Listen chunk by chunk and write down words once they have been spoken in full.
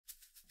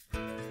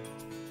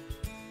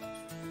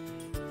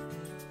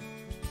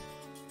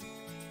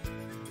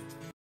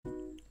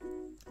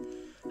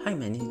Hi,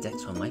 my name is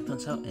Dex from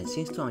myconsult, and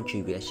since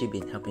 2003 we've actually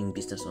been helping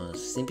business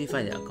owners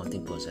simplify their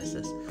accounting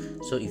processes.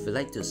 So if you'd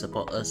like to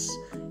support us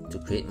to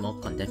create more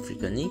content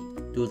frequently,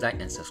 do like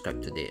and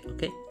subscribe today,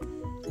 okay?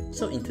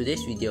 So in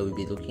today's video, we'll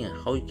be looking at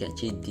how you can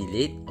actually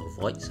delete or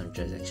void some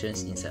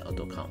transactions inside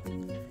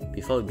AutoCount.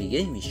 Before we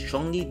begin, we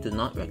strongly do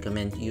not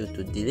recommend you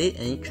to delete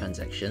any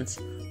transactions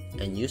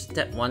and use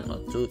step 1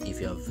 or 2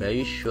 if you are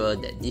very sure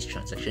that this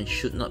transaction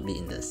should not be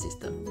in the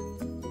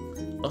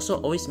system. Also,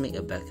 always make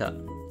a backup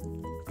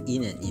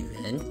in an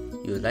event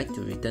you would like to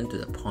return to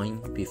the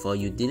point before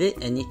you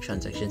delete any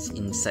transactions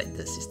inside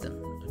the system.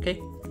 Okay,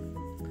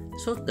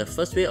 so the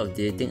first way of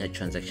deleting a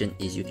transaction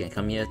is you can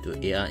come here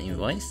to AR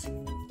invoice.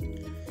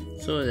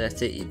 So let's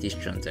say it is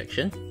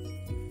transaction,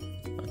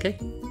 okay,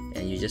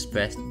 and you just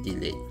press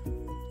delete.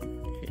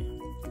 Okay.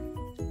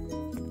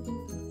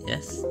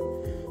 Yes,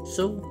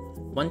 so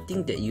one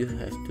thing that you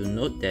have to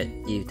note that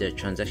if the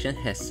transaction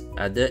has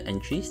other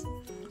entries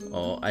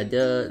or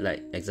either,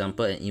 like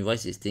example, an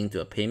invoice is linked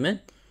to a payment,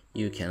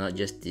 you cannot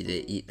just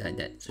delete it like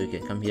that. So you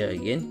can come here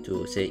again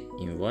to say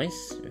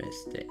invoice.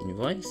 Where's the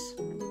invoice?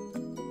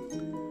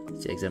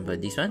 Say example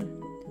this one,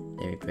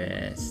 then we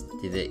press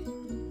delete.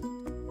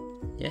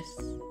 Yes,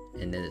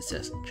 and then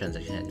the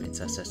transaction has been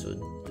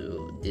successful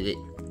to delete.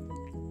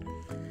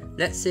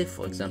 Let's say,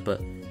 for example,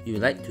 you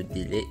like to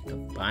delete a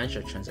bunch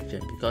of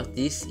transactions because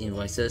these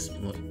invoices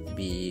would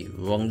be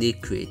wrongly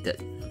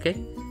created.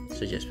 Okay,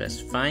 so just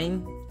press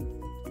find.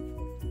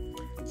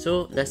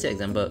 So let's say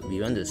example,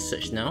 we want to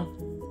search now,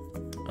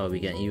 or we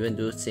can even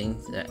do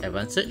things like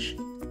advanced search.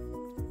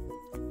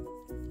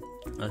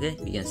 Okay,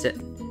 we can set,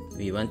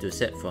 we want to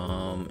set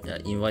from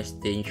invoice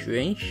date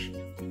range,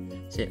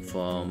 set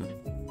from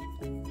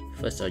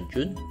 1st of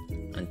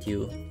June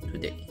until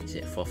today,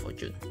 set 4th of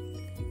June.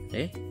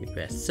 Okay, we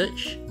press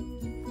search.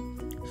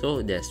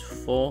 So there's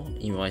 4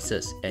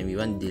 invoices and we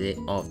want to delete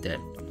all of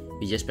them.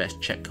 We just press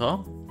check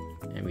all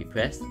and we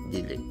press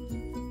delete.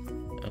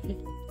 Okay,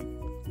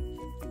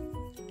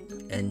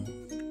 and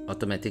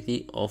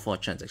automatically all 4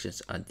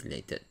 transactions are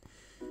deleted.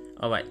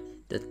 Alright,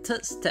 the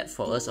third step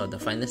for us, or the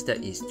final step,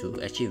 is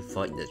to actually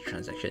void the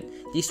transaction.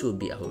 This will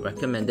be our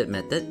recommended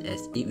method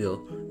as it will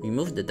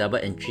remove the double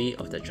entry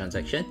of the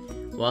transaction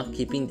while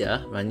keeping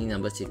the running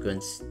number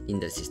sequence in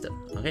the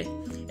system. Okay,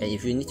 and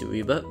if you need to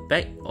revert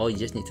back, all you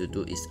just need to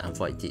do is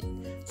unvoid it.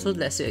 So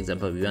let's say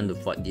example, we want to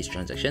void this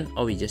transaction,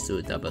 all we just do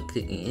is double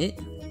click in it.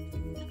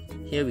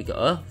 Here we got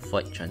a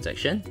void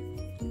transaction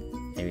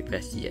and we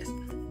press yes.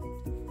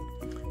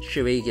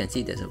 Straight away you can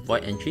see there's a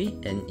void entry,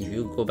 and if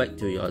you go back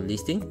to your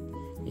listing,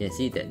 you can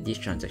see that this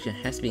transaction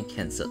has been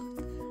cancelled.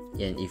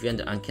 And if you want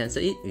to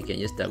uncancel it, we can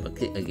just double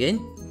click again,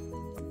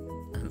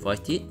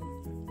 unvoid it,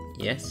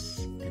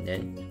 yes, and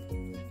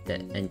then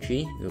that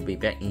entry will be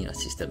back in your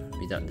system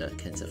without the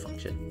cancel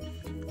function.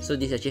 So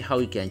this is actually how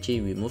you can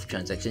actually remove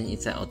transactions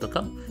inside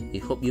AutoCount. We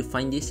hope you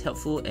find this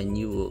helpful and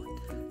you will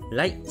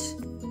like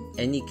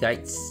any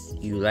guides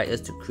you like us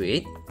to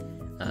create.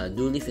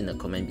 Do leave in the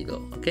comment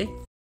below, okay?